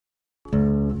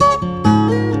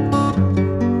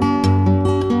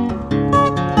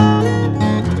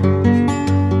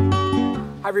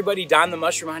everybody, Don the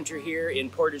Mushroom Hunter here in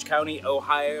Portage County,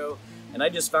 Ohio, and I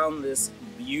just found this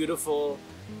beautiful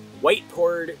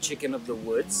white-pored chicken of the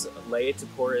woods,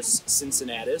 Laetiporus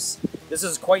cincinnatus. This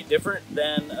is quite different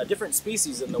than a different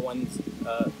species than the ones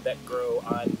that grow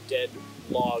on dead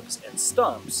logs and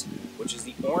stumps, which is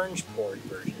the orange-pored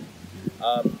version.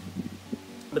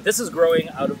 But this is growing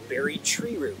out of buried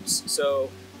tree roots, so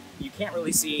you can't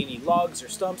really see any logs or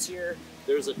stumps here.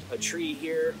 There's a tree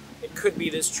here. It could be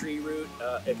this tree root,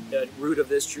 a root of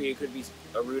this tree. It could be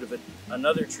a root of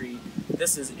another tree.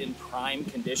 This is in prime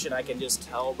condition. I can just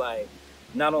tell by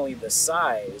not only the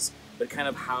size, but kind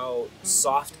of how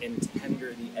soft and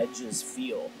tender the edges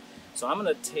feel. So I'm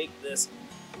gonna take this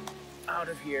out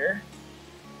of here.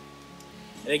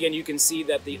 And again, you can see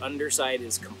that the underside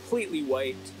is completely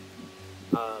white.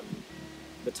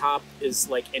 The top is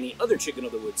like any other chicken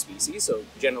of the wood species, so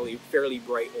generally fairly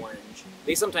bright orange.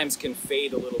 They sometimes can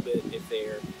fade a little bit if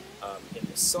they're in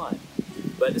the sun.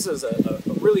 But this is a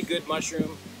really good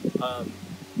mushroom.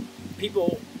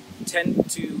 People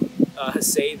tend to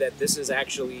say that this is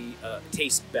actually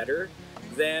tastes better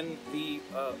than the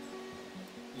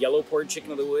yellow-pored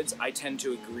chicken of the woods. I tend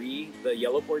to agree. The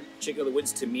yellow-pored chicken of the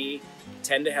woods, to me,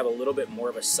 tend to have a little bit more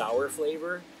of a sour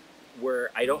flavor, where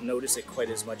I don't notice it quite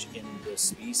as much in this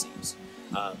species.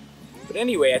 But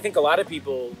anyway, I think a lot of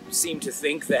people seem to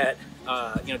think that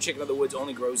chicken of the woods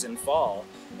only grows in fall,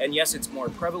 and yes, it's more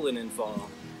prevalent in fall,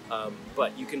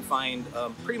 but you can find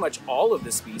pretty much all of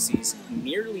the species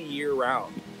nearly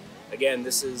year-round. Again,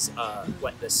 this is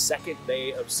the second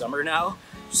day of summer now,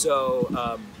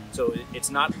 so it's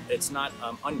not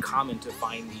uncommon to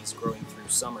find these growing through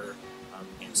summer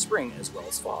and spring as well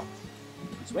as fall.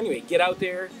 So anyway, get out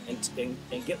there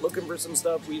and get looking for some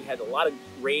stuff. We've had a lot of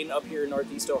rain up here in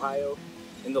Northeast Ohio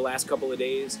in the last couple of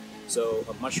days, so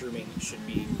mushrooming should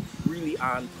be really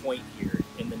on point here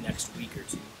in the next week or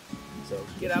two. So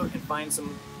get out and find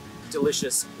some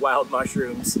delicious wild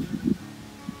mushrooms.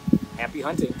 Happy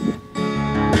hunting.